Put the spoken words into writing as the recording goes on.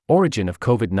Origin of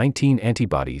COVID-19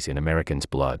 antibodies in Americans'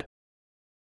 blood.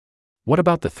 What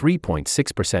about the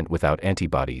 3.6% without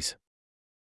antibodies?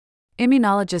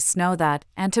 Immunologists know that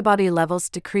antibody levels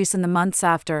decrease in the months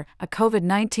after a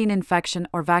COVID-19 infection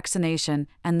or vaccination,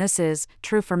 and this is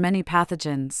true for many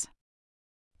pathogens.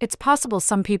 It's possible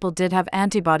some people did have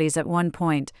antibodies at one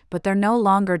point, but they're no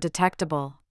longer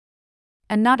detectable.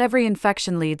 And not every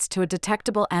infection leads to a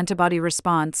detectable antibody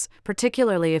response,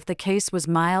 particularly if the case was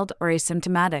mild or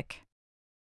asymptomatic.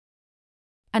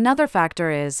 Another factor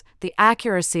is the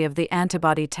accuracy of the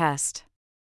antibody test.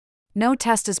 No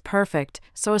test is perfect,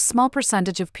 so a small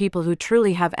percentage of people who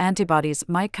truly have antibodies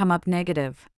might come up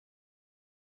negative.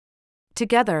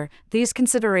 Together, these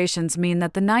considerations mean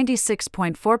that the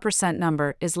 96.4%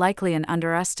 number is likely an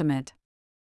underestimate.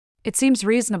 It seems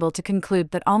reasonable to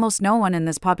conclude that almost no one in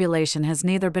this population has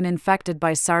neither been infected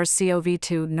by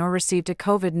SARS-CoV-2 nor received a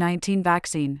COVID-19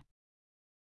 vaccine.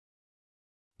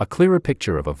 A clearer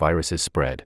picture of a virus's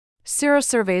spread.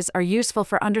 Serosurveys are useful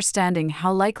for understanding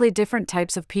how likely different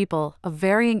types of people, of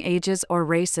varying ages or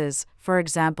races, for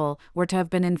example, were to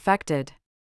have been infected.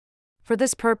 For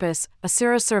this purpose, a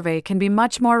serosurvey can be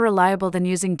much more reliable than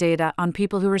using data on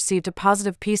people who received a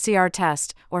positive PCR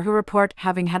test or who report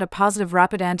having had a positive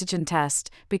rapid antigen test,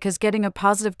 because getting a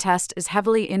positive test is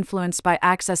heavily influenced by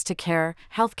access to care,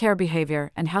 healthcare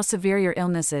behavior, and how severe your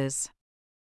illness is.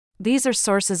 These are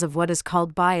sources of what is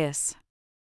called bias.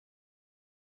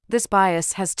 This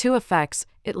bias has two effects: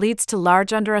 it leads to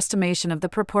large underestimation of the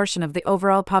proportion of the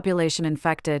overall population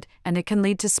infected, and it can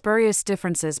lead to spurious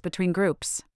differences between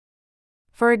groups.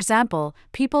 For example,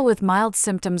 people with mild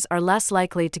symptoms are less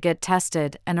likely to get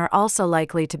tested and are also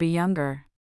likely to be younger.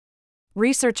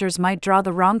 Researchers might draw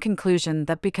the wrong conclusion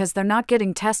that because they're not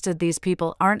getting tested, these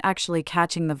people aren't actually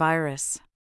catching the virus.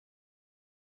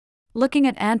 Looking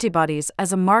at antibodies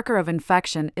as a marker of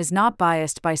infection is not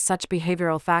biased by such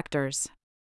behavioral factors.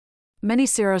 Many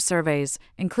serosurveys,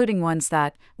 including ones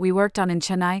that we worked on in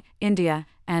Chennai, India,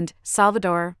 and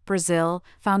Salvador, Brazil,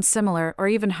 found similar or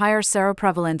even higher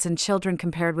seroprevalence in children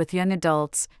compared with young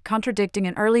adults, contradicting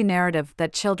an early narrative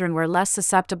that children were less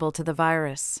susceptible to the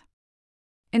virus.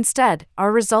 Instead,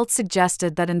 our results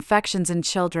suggested that infections in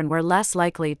children were less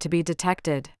likely to be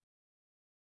detected.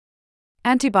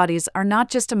 Antibodies are not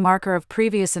just a marker of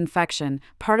previous infection,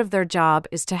 part of their job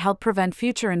is to help prevent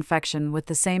future infection with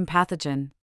the same pathogen.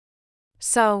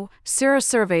 So,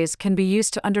 serosurveys can be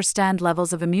used to understand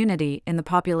levels of immunity in the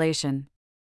population.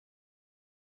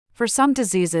 For some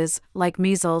diseases, like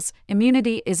measles,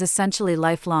 immunity is essentially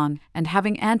lifelong, and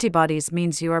having antibodies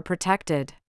means you are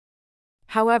protected.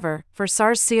 However, for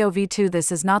SARS-CoV-2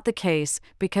 this is not the case,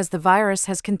 because the virus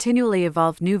has continually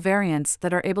evolved new variants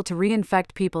that are able to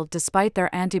reinfect people despite their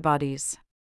antibodies.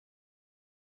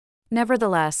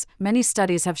 Nevertheless, many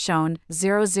studies have shown,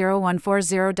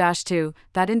 00140-2,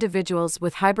 that individuals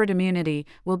with hybrid immunity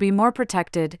will be more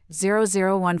protected,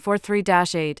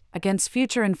 00143-8, against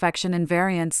future infection and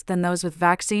variants than those with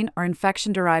vaccine or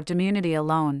infection-derived immunity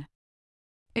alone.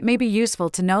 It may be useful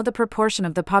to know the proportion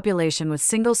of the population with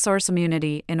single-source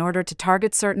immunity in order to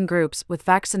target certain groups with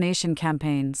vaccination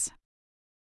campaigns.